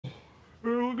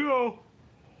Here we go.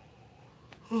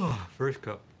 First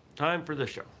cup. Time for the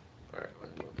show. All right,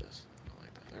 let's move this. I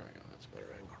like that. There we go. That's a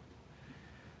better angle.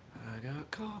 I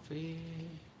got coffee.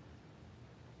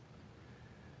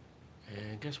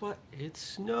 And guess what? It's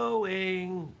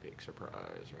snowing. Big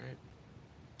surprise, right?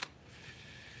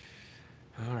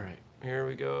 All right, here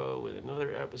we go with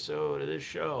another episode of this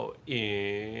show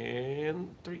in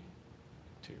 3,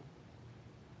 2.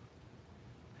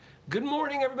 Good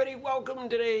morning, everybody. Welcome.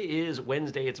 Today is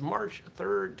Wednesday. It's March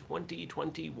 3rd,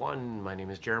 2021. My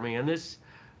name is Jeremy, and this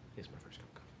is my first cup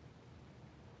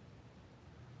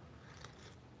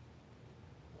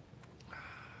of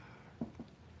coffee.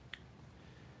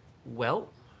 Well,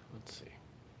 let's see.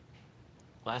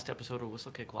 Last episode of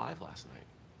Whistlekick Live last night.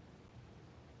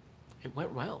 It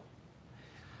went well.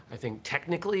 I think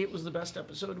technically it was the best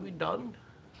episode we'd done.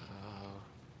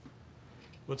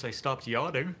 Once I stopped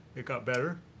yawning, it got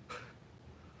better.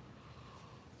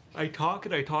 I talk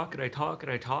and I talk and I talk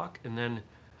and I talk, and then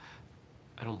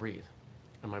I don't breathe.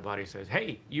 And my body says,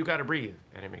 hey, you gotta breathe.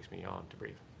 And it makes me yawn to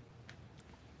breathe.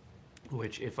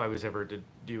 Which, if I was ever to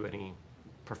do any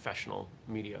professional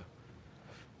media,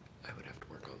 I would have to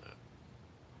work on that.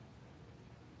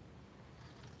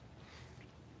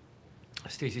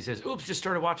 Stacy says, oops, just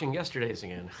started watching Yesterday's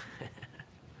again.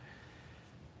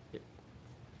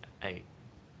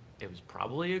 It was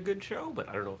probably a good show, but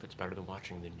I don't know if it's better than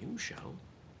watching the new show.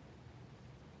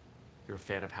 You're a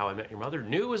fan of How I Met Your Mother.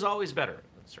 New is always better.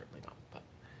 That's certainly not, but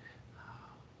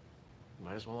you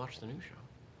might as well watch the new show.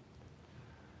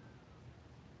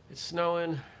 It's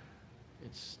snowing.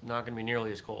 It's not going to be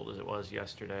nearly as cold as it was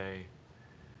yesterday.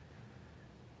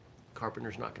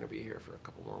 Carpenter's not going to be here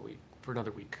for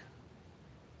another week.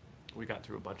 We got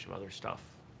through a bunch of other stuff,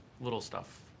 little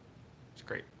stuff. It's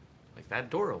great. Like that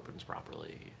door opens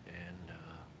properly, and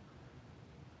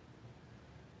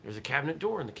there's a cabinet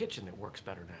door in the kitchen that works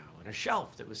better now, and a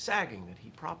shelf that was sagging that he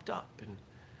propped up, and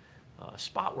a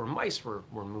spot where mice were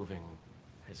moving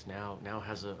now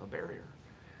has a barrier.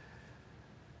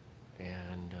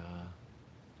 And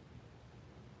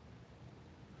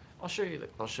I'll show you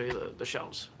the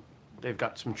shelves. They've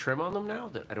got some trim on them now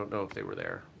that I don't know if they were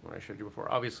there when I showed you before.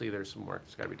 Obviously, there's some work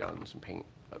that's got to be done, and some paint,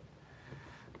 but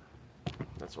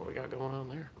that's what we got going on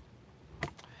there.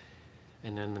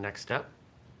 And then the next step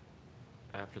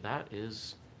after that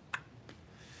is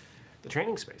the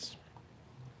training space.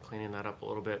 Cleaning that up a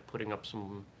little bit, putting up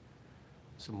some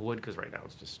wood, because right now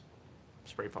it's just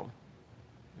spray foam.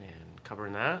 And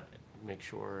covering that, make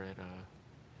sure it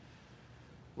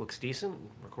looks decent, and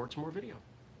record some more video.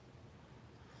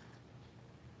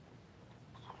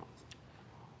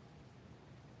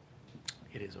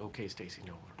 It is okay, Stacy.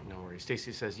 No worries.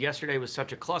 Stacy says, yesterday was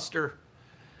such a cluster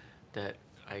that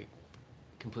I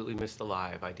completely missed the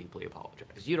live. I deeply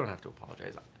apologize. You don't have to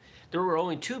apologize. There were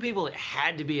only 2 people that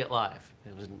had to be at live.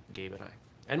 It was Gabe and I.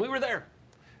 And we were there.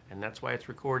 And that's why it's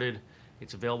recorded.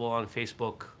 It's available on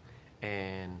Facebook.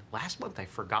 And last month I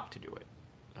forgot to do it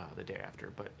the day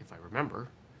after. But if I remember,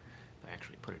 I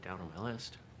actually put it down on my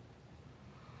list.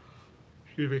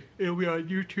 Excuse me. It'll be on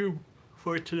YouTube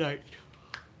for tonight.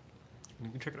 You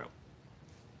can check it out.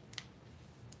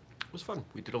 It was fun.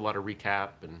 We did a lot of recap,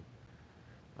 and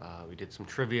we did some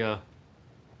trivia.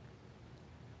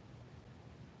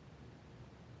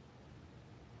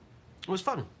 It was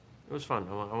fun. It was fun.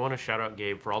 I want to shout out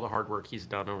Gabe for all the hard work he's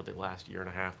done over the last year and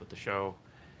a half with the show.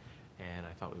 And I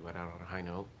thought we went out on a high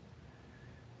note.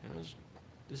 And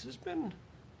this has been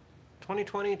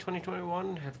 2020,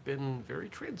 2021 have been very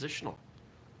transitional.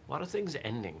 A lot of things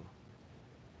ending.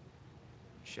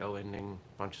 Show ending,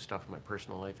 a bunch of stuff in my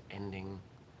personal life ending,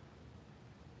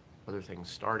 other things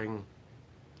starting.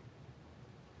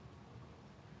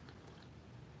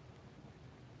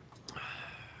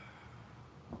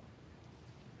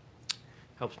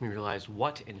 Helps me realize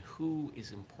what and who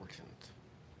is important.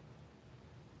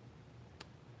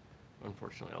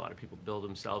 Unfortunately, a lot of people build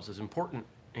themselves as important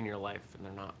in your life, and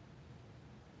they're not.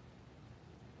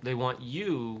 They want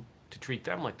you to treat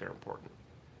them like they're important.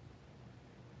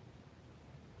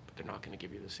 They're not going to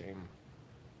give you the same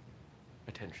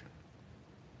attention.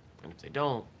 And if they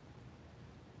don't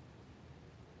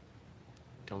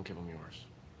give them yours.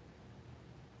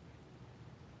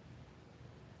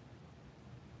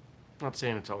 I'm not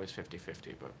saying it's always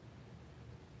 50-50, but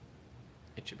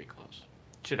it should be close.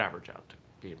 It should average out to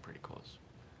being pretty close.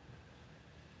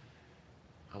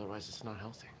 Otherwise, it's not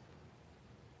healthy.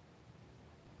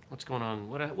 What's going on?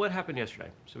 What happened yesterday?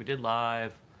 So we did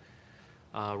live.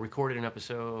 Recorded an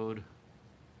episode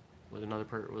with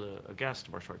a guest,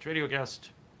 a martial arts radio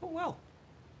guest. Oh, well.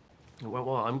 It went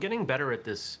well. I'm getting better at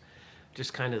this.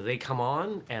 Just kind of, they come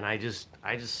on, and I just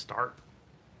start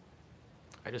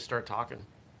I just start talking.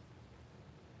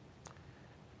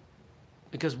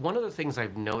 Because one of the things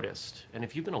I've noticed, and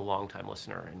if you've been a long-time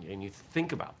listener and you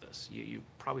think about this, you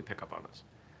probably pick up on this.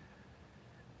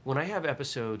 When I have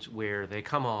episodes where they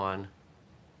come on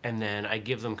and then I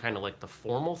give them kind of like the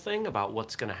formal thing about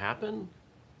what's going to happen,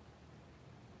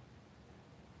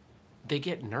 they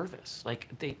get nervous. Like,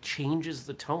 it changes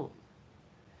the tone.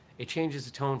 It changes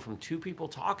the tone from two people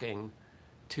talking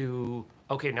to,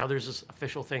 okay, now there's this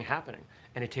official thing happening.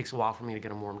 And it takes a while for me to get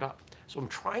them warmed up. So I'm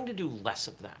trying to do less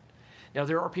of that. Now,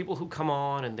 there are people who come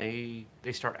on and they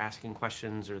start asking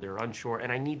questions or they're unsure, and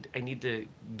I need to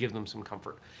give them some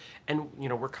comfort. And,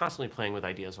 we're constantly playing with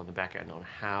ideas on the back end on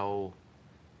how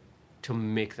to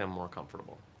make them more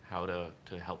comfortable, how to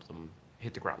help them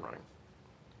hit the ground running.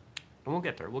 And we'll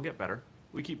get there. We'll get better.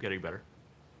 We keep getting better.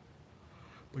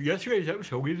 But yesterday's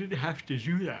episode, we didn't have to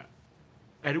do that.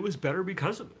 And it was better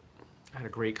because of it. I had a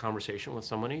great conversation with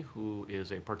somebody who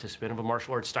is a participant of a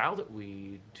martial arts style that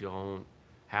we don't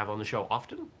have on the show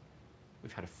often.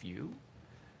 We've had a few.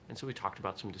 And so we talked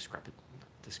about some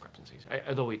discrepancies.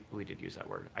 Although we did use that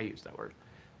word. I used that word.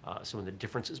 Some of the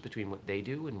differences between what they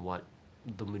do and what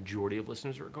the majority of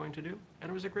listeners are going to do. And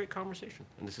it was a great conversation.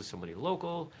 And this is somebody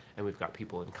local, and we've got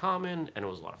people in common, and it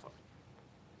was a lot of fun.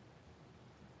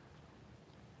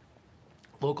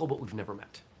 Local, but we've never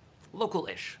met.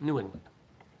 Local-ish, New England.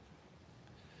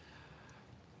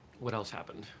 What else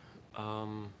happened?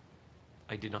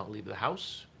 I did not leave the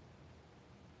house.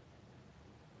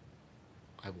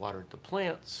 I watered the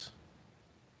plants.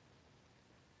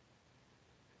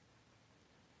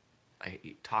 I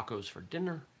ate tacos for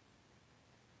dinner.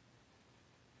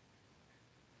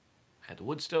 Had the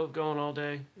wood stove going all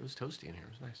day. It was toasty in here.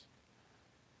 It was nice.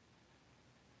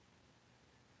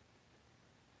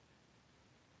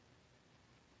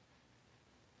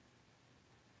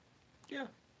 Yeah.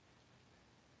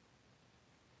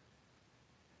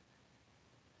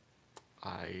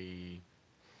 I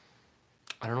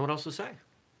don't know what else to say.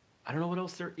 I don't know what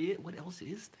else there is. What else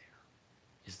is there?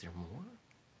 Is there more?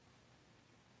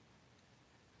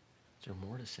 Is there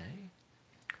more to say?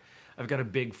 I've got a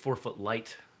big 4-foot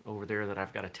light over there that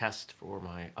I've got to test for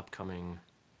my upcoming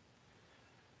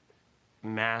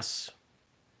mass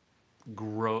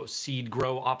seed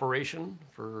grow operation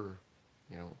for,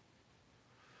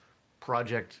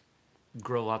 project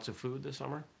grow lots of food this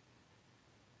summer.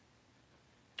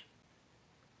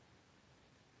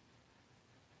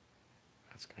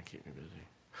 That's gonna keep me busy.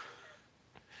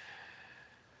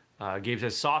 Gabe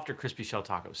says soft or crispy shell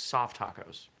tacos? Soft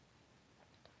tacos.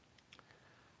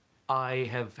 I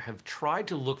have tried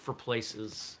to look for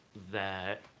places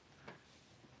that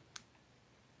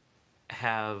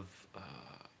have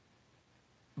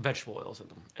vegetable oils in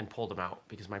them and pull them out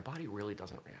because my body really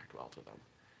doesn't react well to them.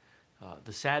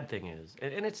 The sad thing is,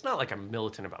 and it's not like I'm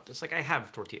militant about this, like I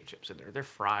have tortilla chips in there. They're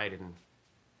fried in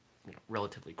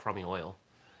relatively crummy oil.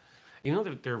 Even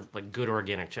though they're like good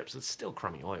organic chips, it's still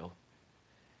crummy oil.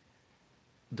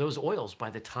 Those oils, by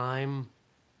the time...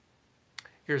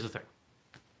 Here's the thing.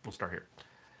 We'll start here.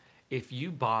 If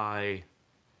you buy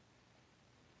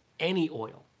any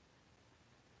oil,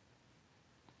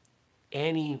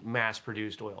 any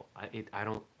mass-produced oil, I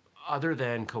don't, other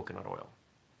than coconut oil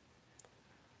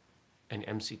and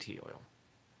MCT oil,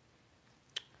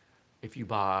 if you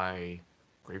buy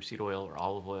grapeseed oil or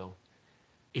olive oil,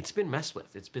 it's been messed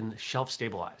with. It's been shelf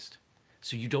stabilized.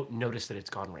 So you don't notice that it's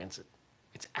gone rancid.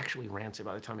 It's actually rancid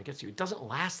by the time it gets to you. It doesn't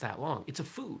last that long. It's a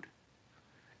food.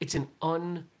 It's an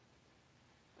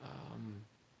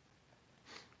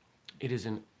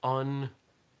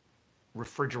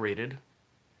unrefrigerated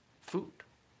food.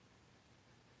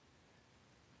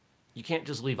 You can't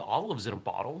just leave olives in a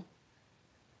bottle.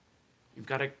 You've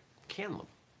got to can them,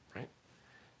 right?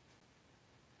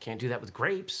 Can't do that with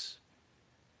grapes.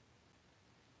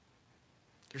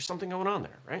 There's something going on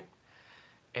there, right?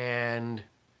 And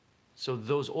so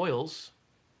those oils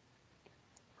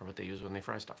are what they use when they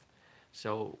fry stuff.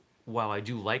 So while I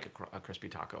do like a crispy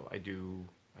taco, I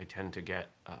tend to get,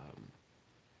 the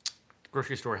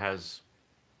grocery store has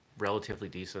relatively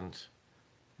decent,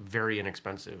 very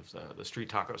inexpensive, the street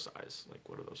taco size. Like,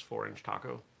 what are those, 4-inch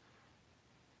taco?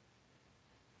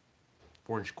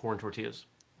 4-inch corn tortillas.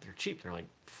 They're cheap. They're like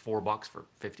 $4 for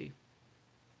 50.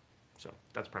 So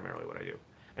that's primarily what I do.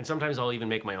 And sometimes I'll even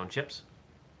make my own chips.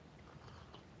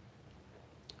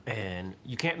 And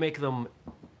you can't make a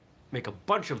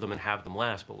bunch of them and have them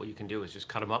last, but what you can do is just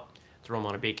cut them up, throw them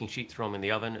on a baking sheet, throw them in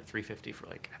the oven at 350 for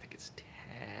like, I think it's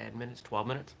 10 minutes, 12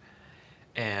 minutes.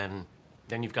 And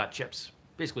then you've got chips.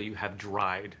 Basically, you have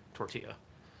dried tortilla.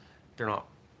 They're not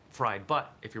fried,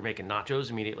 but if you're making nachos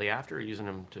immediately after, using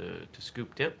them to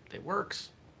scoop dip, it works.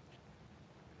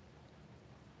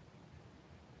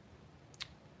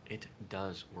 It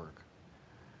does work.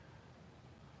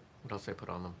 What else did I put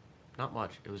on them? Not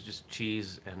much. It was just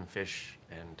cheese and fish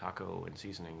and taco and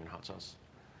seasoning and hot sauce.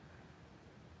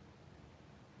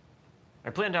 I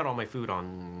planned out all my food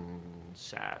on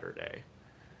Saturday.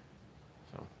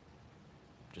 So,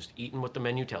 just eating what the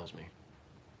menu tells me.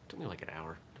 It took me like an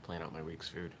hour to plan out my week's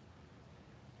food.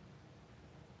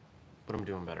 But I'm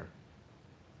doing better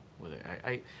with it.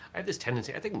 I have this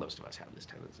tendency, I think most of us have this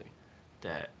tendency,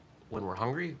 that when we're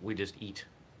hungry, we just eat.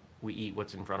 We eat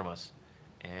what's in front of us.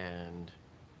 And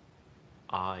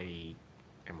I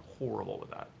am horrible with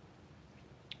that.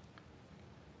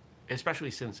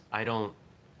 Especially since I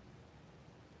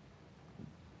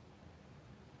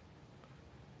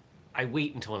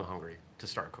wait until I'm hungry to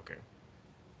start cooking,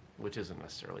 which isn't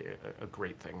necessarily a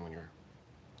great thing when you're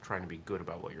trying to be good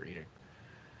about what you're eating.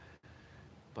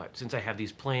 But since I have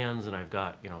these plans and I've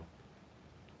got,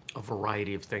 a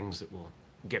variety of things that will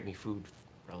get me food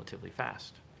relatively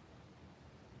fast,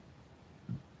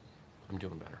 I'm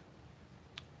doing better.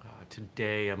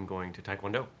 Today I'm going to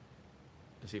Taekwondo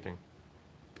this evening,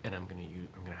 and I'm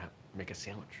gonna make a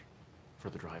sandwich for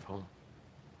the drive home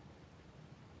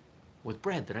with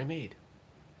bread that I made.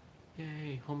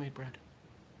 Yay, homemade bread.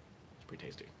 It's pretty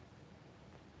tasty.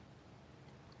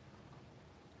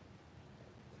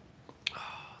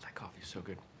 Oh, that coffee is so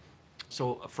good.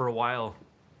 So for a while,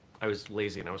 I was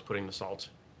lazy and I was putting the salt.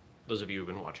 Those of you who've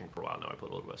been watching for a while know I put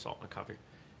a little bit of salt in my coffee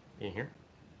in here.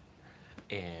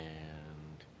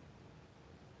 And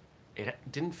it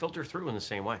didn't filter through in the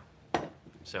same way.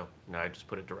 So now I just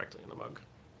put it directly in the mug.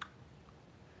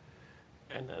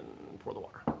 And then pour the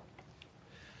water.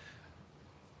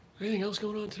 Anything else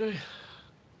going on today?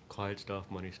 Client stuff,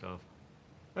 money stuff.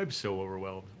 I'm so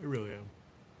overwhelmed. I really am.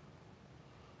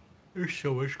 There's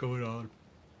so much going on.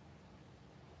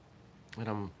 And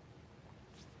I'm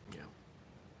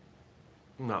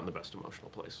not in the best emotional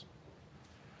place.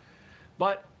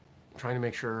 But I'm trying to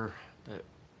make sure that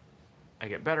I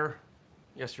get better.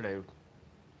 Yesterday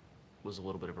was a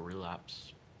little bit of a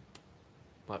relapse.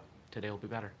 But today will be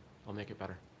better. I'll make it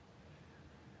better.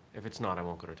 If it's not, I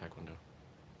won't go to Taekwondo.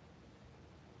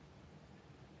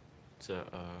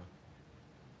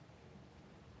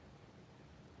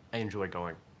 I enjoy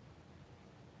going,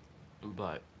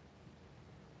 but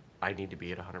I need to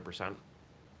be at 100%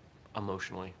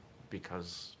 emotionally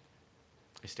because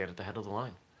I stand at the head of the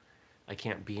line. I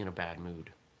can't be in a bad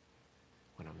mood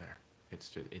when I'm there.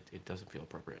 It doesn't feel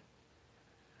appropriate.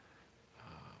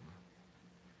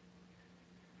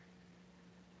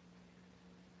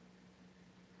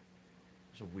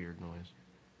 There's a weird noise.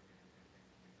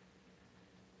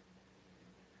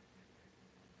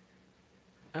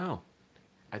 Oh,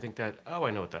 I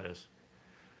know what that is.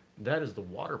 That is the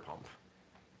water pump.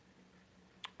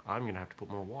 I'm gonna have to put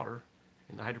more water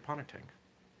in the hydroponic tank.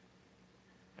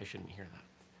 I shouldn't hear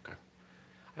that. Okay.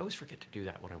 I always forget to do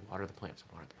that when I water the plants.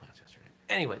 I watered the plants yesterday.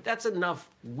 Anyway, that's enough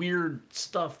weird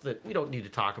stuff that we don't need to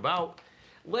talk about.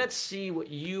 Let's see what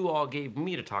you all gave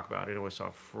me to talk about. I know I saw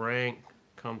Frank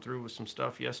come through with some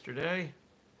stuff yesterday.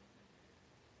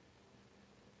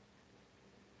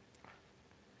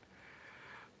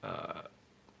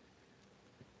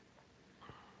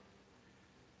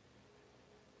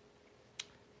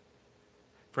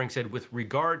 Frank said, with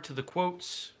regard to the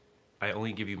quotes, I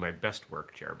only give you my best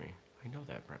work, Jeremy. I know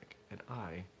that, Frank, and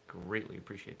I greatly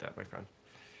appreciate that, my friend.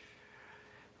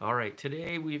 All right,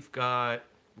 today we've got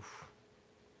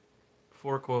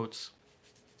 4 quotes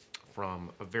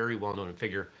from a very well-known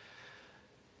figure.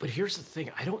 But here's the thing.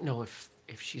 I don't know if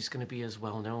she's going to be as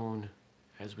well-known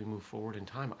as we move forward in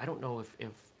time. I don't know if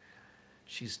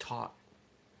she's taught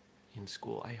in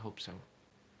school. I hope so.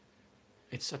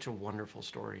 It's such a wonderful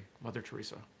story, Mother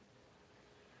Teresa.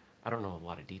 I don't know a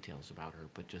lot of details about her,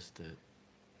 but just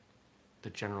the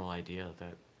general idea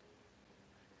that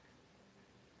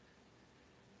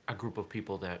a group of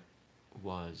people that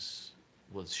was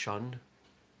shunned,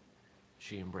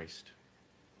 she embraced.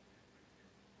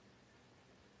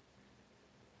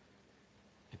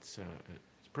 It's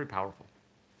pretty powerful.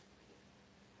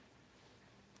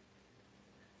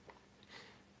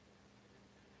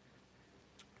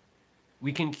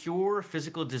 We can cure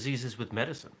physical diseases with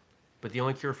medicine, but the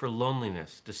only cure for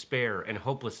loneliness, despair, and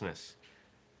hopelessness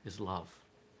is love.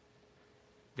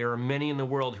 There are many in the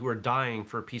world who are dying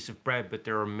for a piece of bread, but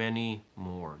there are many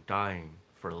more dying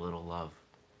for a little love.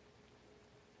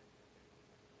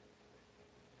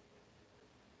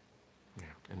 Yeah,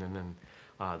 and then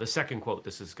the second quote,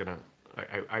 this is gonna,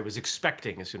 I was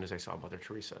expecting as soon as I saw Mother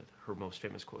Teresa, her most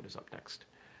famous quote is up next.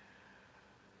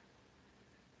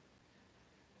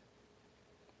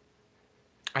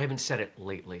 I haven't said it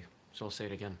lately, so I'll say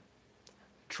it again.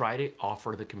 Try to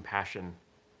offer the compassion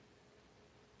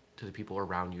to the people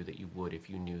around you that you would if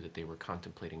you knew that they were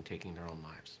contemplating taking their own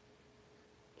lives.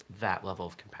 That level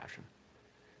of compassion.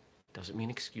 Doesn't mean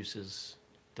excuses,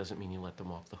 doesn't mean you let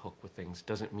them off the hook with things,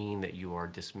 doesn't mean that you are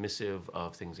dismissive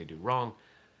of things they do wrong.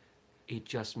 It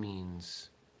just means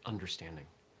understanding.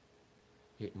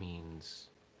 It means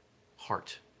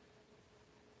heart.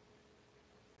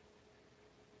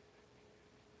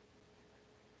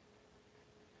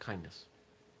 Kindness.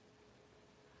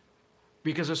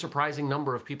 Because a surprising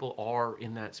number of people are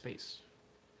in that space.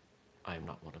 I am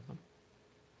not one of them.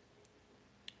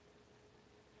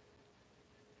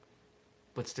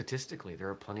 But statistically, there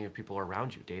are plenty of people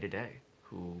around you day to day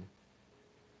who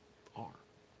are.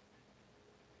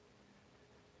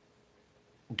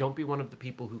 Don't be one of the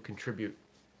people who contribute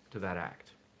to that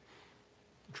act.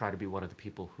 Try to be one of the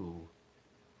people who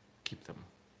keep them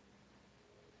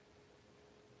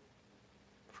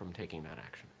from taking that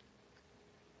action.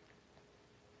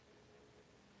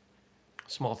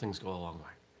 Small things go a long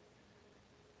way.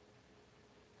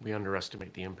 We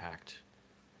underestimate the impact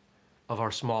of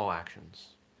our small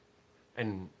actions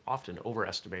and often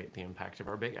overestimate the impact of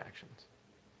our big actions.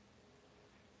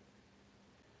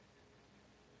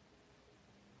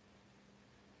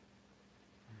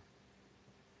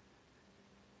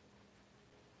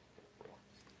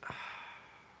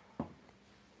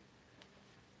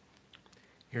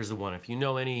 Here's the one. If you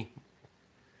know any,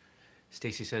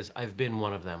 Stacy says, I've been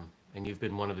one of them, and you've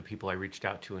been one of the people I reached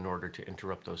out to in order to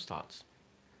interrupt those thoughts.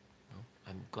 Well,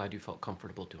 I'm glad you felt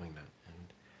comfortable doing that.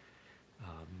 And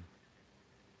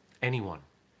anyone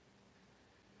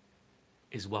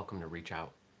is welcome to reach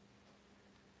out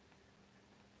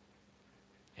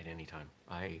at any time.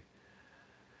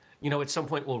 At some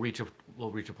point we'll reach a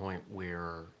point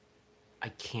where I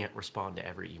can't respond to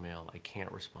every email. I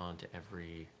can't respond to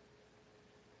every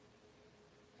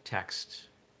text,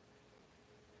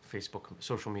 Facebook,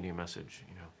 social media message.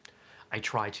 I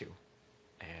try to,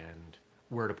 and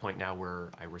we're at a point now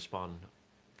where I respond.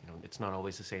 It's not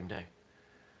always the same day.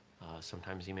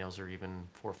 Sometimes emails are even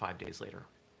 4 or 5 days later.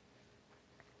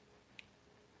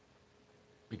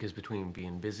 Because between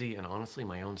being busy and honestly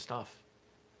my own stuff,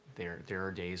 there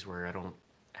are days where I don't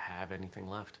have anything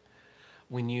left.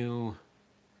 If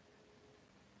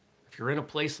you're in a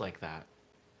place like that,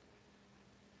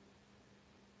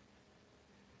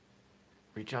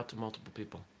 reach out to multiple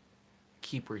people.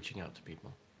 Keep reaching out to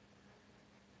people.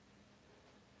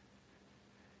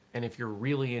 And if you're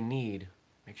really in need,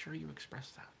 make sure you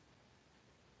express that.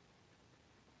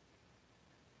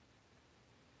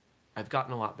 I've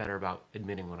gotten a lot better about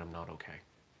admitting when I'm not okay.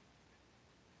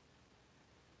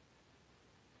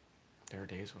 There are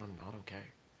days when I'm not okay.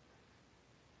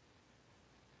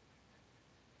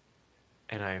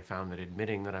 And I have found that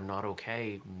admitting that I'm not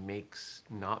okay makes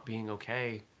not being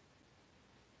okay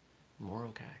more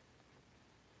okay.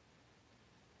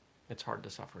 It's hard to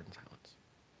suffer in silence.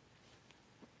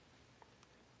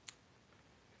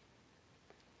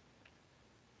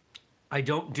 I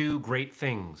don't do great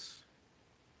things.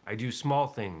 I do small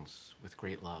things with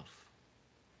great love.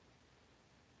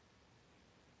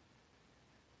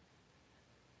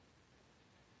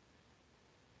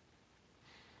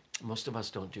 Most of us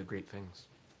don't do great things.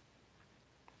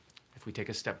 If we take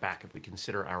a step back, if we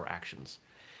consider our actions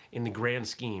in the grand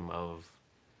scheme of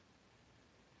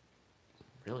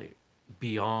really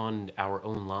beyond our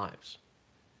own lives,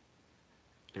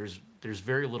 there's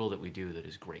very little that we do that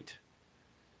is great.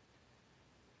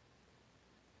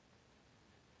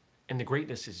 And the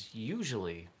greatness is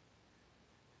usually,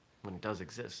 when it does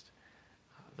exist,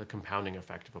 the compounding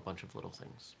effect of a bunch of little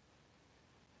things.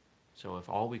 So if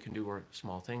all we can do are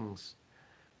small things,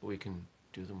 but we can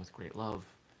do them with great love,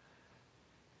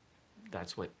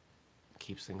 that's what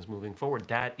keeps things moving forward.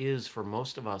 That is, for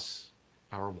most of us,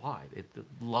 our why. The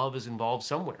love is involved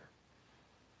somewhere.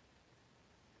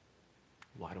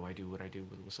 Why do I do what I do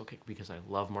with Whistle Kick? Because I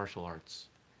love martial arts.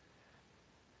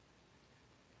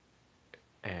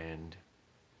 And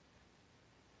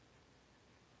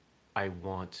I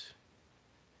want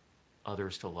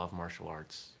others to love martial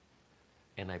arts.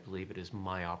 And I believe it is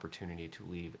my opportunity to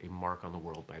leave a mark on the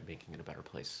world by making it a better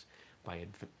place, by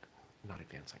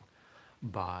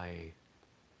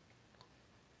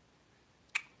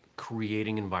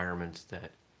creating environments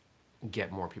that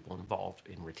get more people involved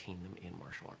and retain them in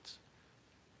martial arts.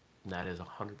 And that is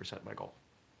 100% my goal.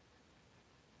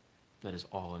 That is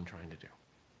all I'm trying to do.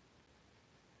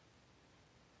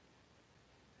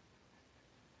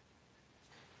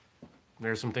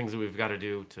 There are some things that we've got to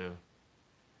do to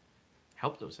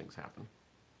help those things happen.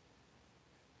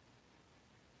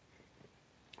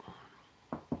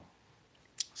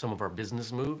 some of our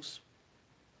business moves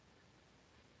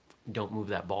don't move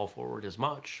that ball forward as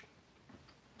much.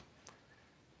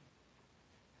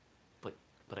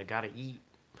 But I gotta eat.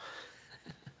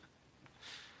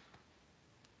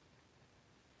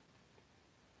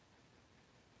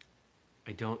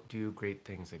 I don't do great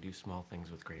things. I do small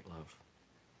things with great love.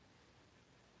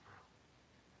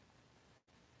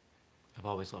 I've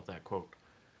always loved that quote.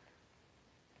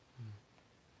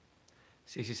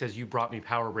 Stacey says, you brought me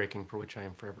power breaking, for which I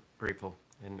am forever grateful.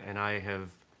 And I have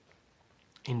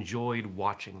enjoyed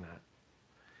watching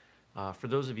that. For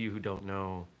those of you who don't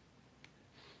know,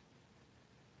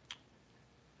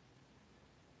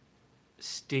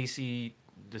 Stacey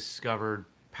discovered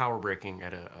power breaking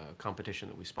at a competition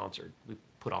that we sponsored, we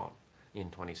put on in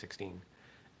 2016.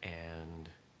 And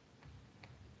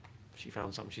she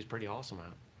found something she's pretty awesome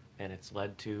at. And it's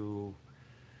led to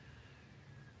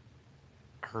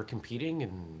her competing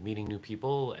and meeting new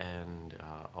people, and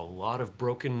a lot of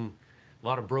broken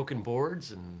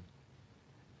boards, and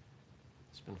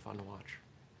it's been fun to watch.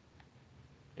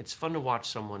 It's fun to watch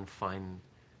someone find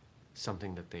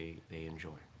something that they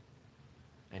enjoy,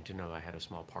 and to know I had a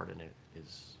small part in it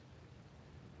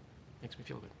makes me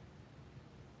feel good.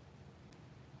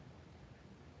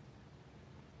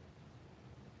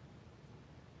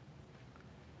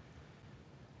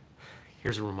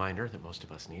 Here's a reminder that most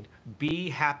of us need. Be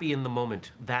happy in the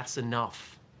moment. That's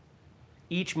enough.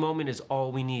 Each moment is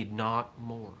all we need, not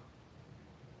more.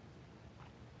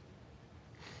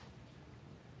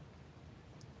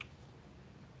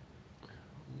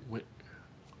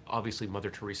 Obviously, Mother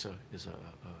Teresa is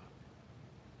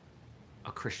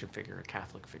a Christian figure, a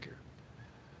Catholic figure.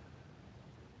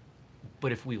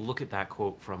 But if we look at that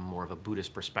quote from more of a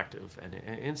Buddhist perspective, and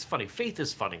it's funny, faith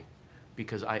is funny,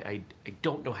 because I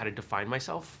don't know how to define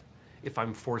myself. If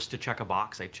I'm forced to check a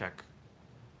box, I check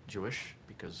Jewish,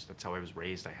 because that's how I was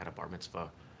raised. I had a bar mitzvah.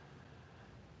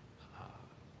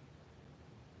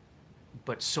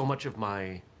 But so much of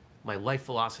my life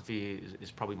philosophy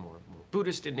is probably more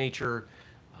Buddhist in nature.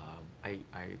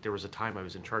 There was a time I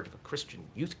was in charge of a Christian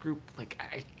youth group.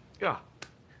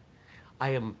 I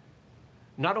am,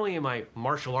 not only am I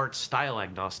martial arts style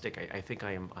agnostic, I think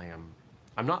I'm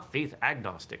not faith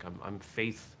agnostic. I'm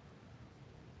faith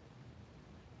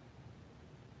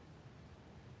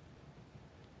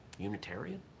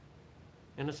Unitarian,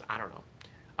 and it's, I don't know.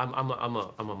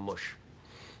 I'm a mush.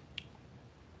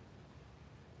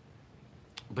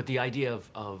 But the idea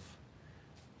of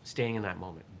staying in that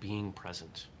moment, being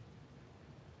present.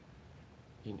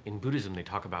 In Buddhism, they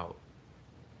talk about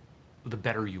the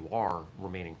better you are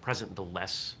remaining present, the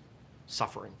less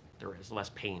suffering there is, the less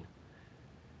pain.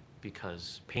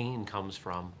 Because pain comes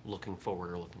from looking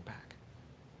forward or looking back.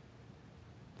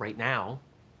 Right now,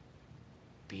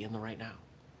 be in the right now.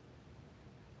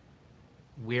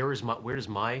 Where does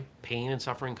my pain and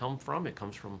suffering come from? It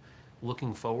comes from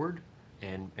looking forward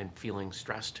and feeling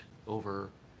stressed over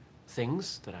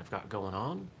things that I've got going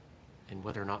on and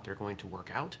whether or not they're going to work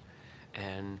out,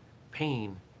 and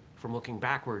pain from looking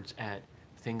backwards at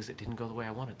things that didn't go the way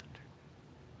I wanted them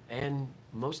to. And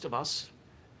most of us,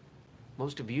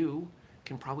 most of you,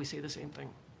 can probably say the same thing.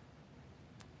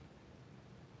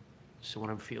 So when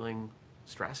I'm feeling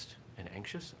stressed and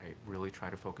anxious, I really try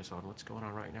to focus on what's going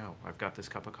on right now. I've got this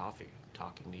cup of coffee, I'm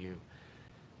talking to you.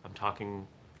 I'm talking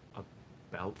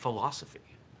about philosophy,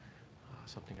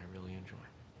 something I really enjoy.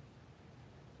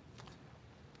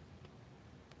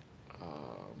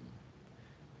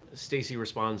 Stacey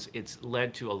responds, it's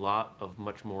led to a lot of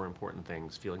much more important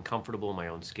things. Feeling comfortable in my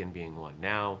own skin being one.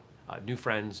 Now, new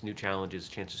friends, new challenges,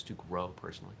 chances to grow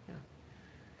personally.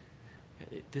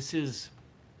 Yeah. This is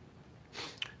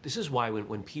why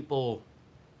when people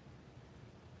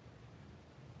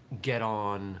get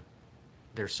on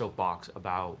their soapbox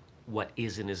about what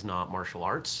is and is not martial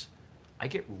arts, I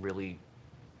get really,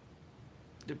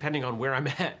 depending on where I'm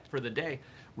at for the day,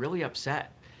 really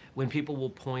upset when people will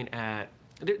point at,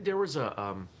 there was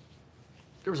a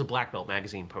Black Belt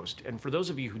magazine post, and for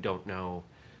those of you who don't know,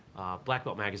 Black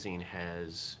Belt magazine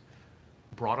has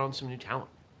brought on some new talent.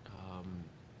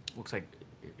 Looks like,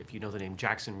 if you know the name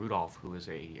Jackson Rudolph, who is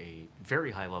a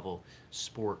very high level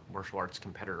sport martial arts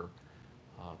competitor,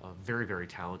 a very, very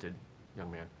talented young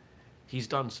man. He's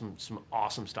done some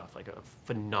awesome stuff, like a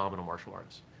phenomenal martial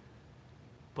artist.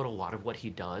 But a lot of what he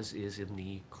does is in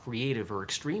the creative or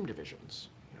extreme divisions,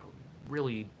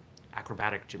 really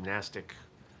acrobatic, gymnastic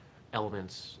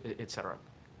elements, etc.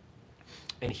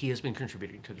 And he has been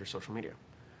contributing to their social media.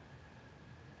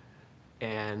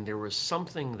 And there was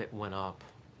something that went up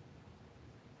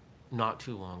not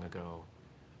too long ago,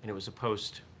 and it was a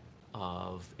post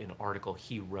of an article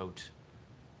he wrote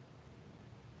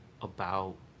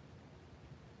about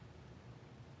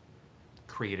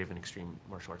creative and extreme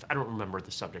martial arts. I don't remember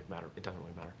the subject matter. It doesn't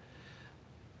really matter.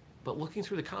 But looking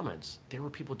through the comments, there were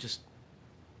people just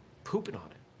pooping on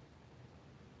it.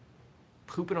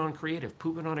 Pooping on creative,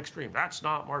 pooping on extreme. That's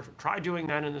not martial. Try doing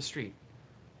that in the street.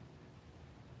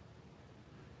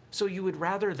 So you would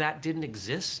rather that didn't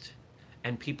exist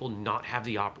and people not have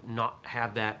not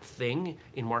have that thing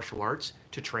in martial arts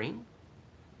to train?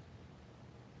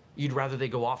 You'd rather they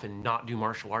go off and not do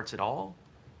martial arts at all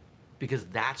because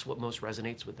that's what most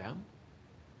resonates with them?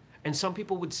 And some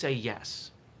people would say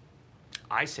yes.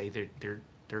 I say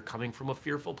they're coming from a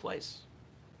fearful place.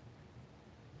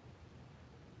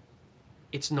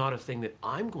 It's not a thing that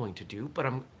I'm going to do, but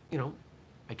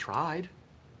I tried.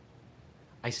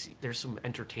 I see there's some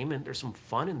entertainment, there's some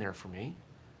fun in there for me.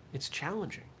 It's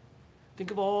challenging.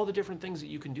 Think of all the different things that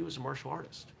you can do as a martial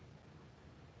artist.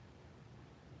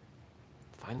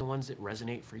 Find the ones that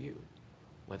resonate for you,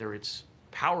 whether it's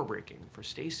power breaking for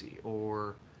Stacy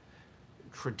or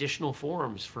traditional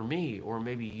forms for me, or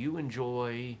maybe you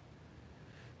enjoy,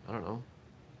 I don't know,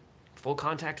 full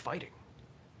contact fighting.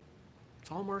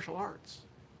 It's all martial arts.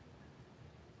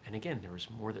 And again, there is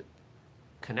more that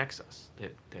connects us,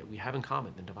 that we have in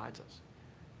common than divides us.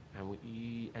 And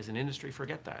we, as an industry,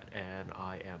 forget that. And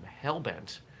I am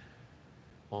hell-bent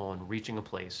on reaching a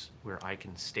place where I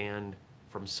can stand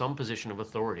from some position of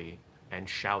authority and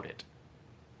shout it.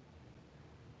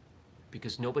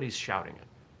 Because nobody's shouting it.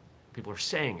 People are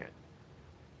saying it,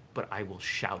 but I will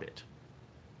shout it.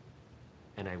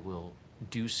 And I will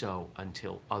do so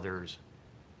until others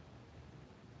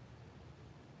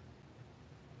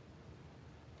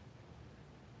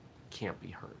can't be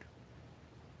heard.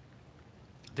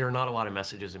 There are not a lot of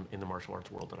messages in the martial arts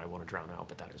world that I want to drown out,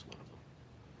 but that is one of them.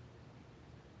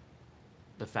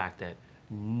 The fact that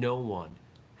no one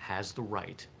has the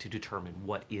right to determine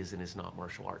what is and is not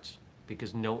martial arts.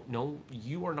 Because no,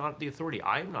 you are not the authority.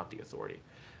 I am not the authority.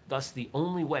 Thus, the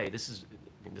only way, this is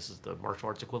the martial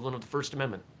arts equivalent of the First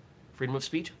Amendment. Freedom of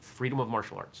speech, freedom of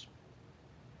martial arts.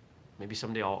 Maybe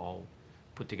someday I'll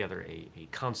put together a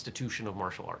constitution of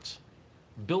martial arts.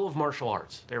 Bill of Martial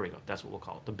Arts. There we go. That's what we'll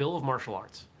call it. The Bill of Martial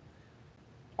Arts.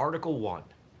 Article 1.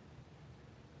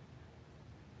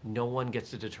 No one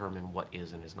gets to determine what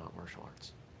is and is not martial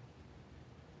arts.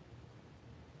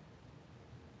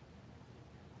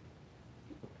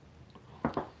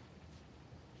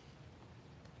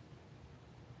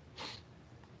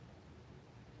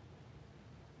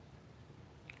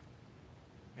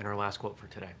 And our last quote for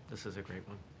today. This is a great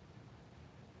one.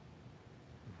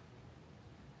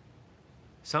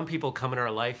 Some people come in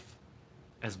our life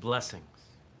as blessings.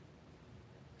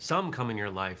 Some come in your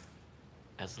life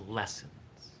as lessons.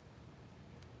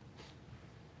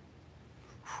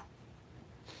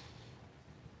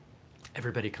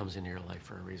 Everybody comes into your life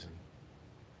for a reason.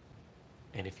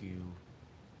 And if you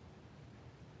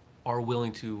are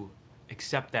willing to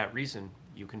accept that reason,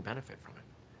 you can benefit from it.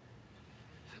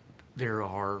 There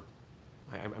are,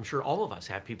 I'm sure all of us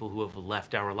have people who have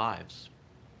left our lives.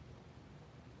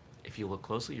 If you look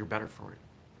closely, you're better for it.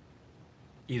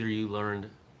 Either you learned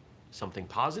something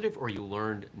positive or you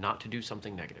learned not to do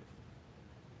something negative.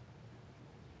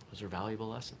 Those are valuable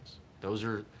lessons. Those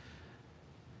are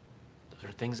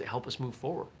things that help us move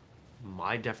forward.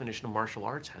 My definition of martial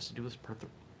arts has to do with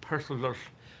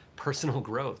personal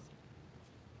growth.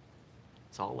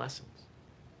 It's all lessons.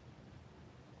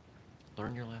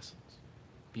 Learn your lessons.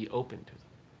 Be open to them.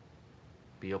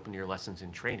 Be open to your lessons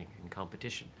in training, in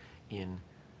competition, in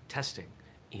testing,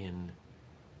 in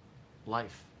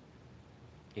life,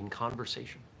 in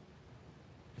conversation.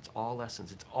 It's all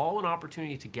lessons. It's all an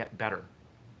opportunity to get better.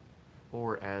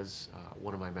 Or as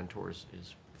one of my mentors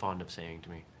is fond of saying to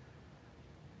me,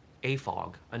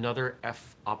 AFOG, another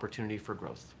F opportunity for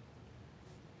growth.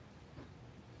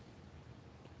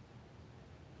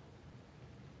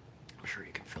 I'm sure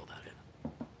you can fill that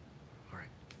in. All right.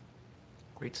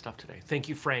 Great stuff today. Thank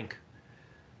you, Frank,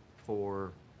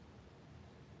 for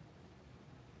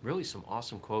really some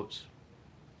awesome quotes.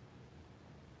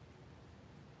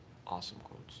 Awesome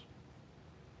quotes.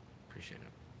 Appreciate it.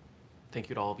 Thank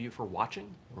you to all of you for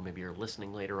watching, or maybe you're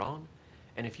listening later on.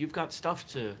 And if you've got stuff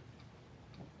to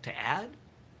add,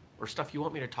 or stuff you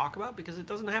want me to talk about, because it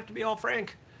doesn't have to be all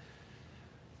Frank,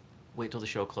 wait till the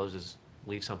show closes,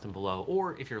 leave something below,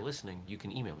 or if you're listening, you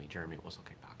can email me,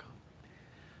 jeremy@whistlekick.com.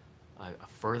 A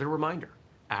further reminder,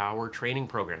 our training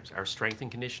programs, our strength and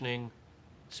conditioning,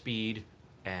 speed,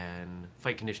 and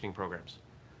fight conditioning programs,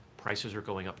 prices are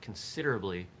going up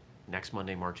considerably next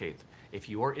Monday, March 8th. If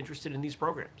you are interested in these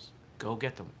programs, go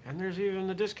get them. And there's even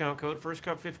the discount code,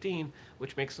 FirstCut15,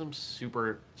 which makes them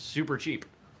super, super cheap.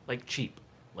 like cheap.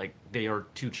 Like they are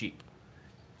too cheap.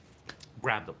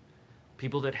 Grab them.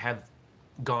 People that have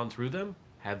gone through them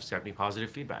have sent me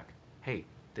positive feedback. Hey,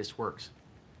 this works.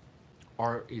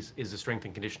 Is the strength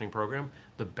and conditioning program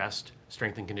the best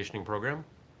strength and conditioning program?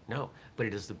 No, but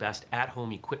it is the best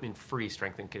at-home equipment-free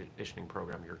strength and conditioning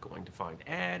program you're going to find,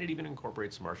 and it even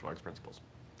incorporates martial arts principles.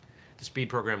 The speed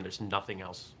program, there's nothing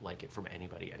else like it from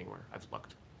anybody anywhere. I've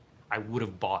looked. I would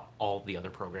have bought all the other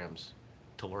programs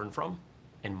to learn from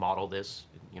and model this,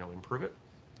 improve it.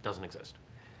 Doesn't exist.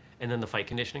 And then the fight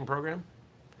conditioning program,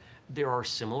 there are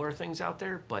similar things out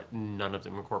there, but none of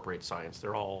them incorporate science.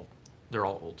 They're all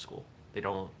old school. They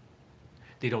don't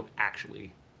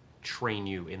actually train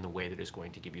you in the way that is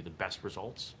going to give you the best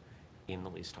results in the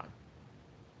least time.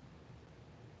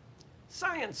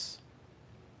 Science.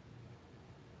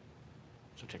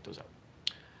 So check those out.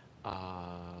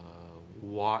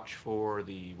 Watch for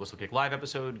the Whistlekick Live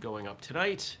episode going up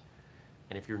tonight.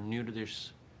 And if you're new to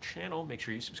this channel, make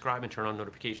sure you subscribe and turn on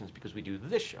notifications because we do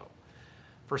this show,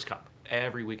 First Cup,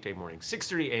 every weekday morning,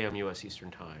 6:30 a.m. U.S.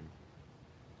 Eastern Time.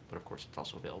 But of course, it's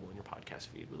also available in your podcast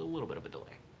feed with a little bit of a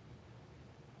delay.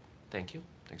 Thank you.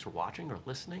 Thanks for watching or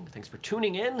listening. Thanks for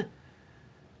tuning in.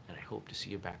 And I hope to see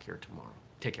you back here tomorrow.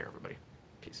 Take care, everybody.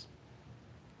 Peace.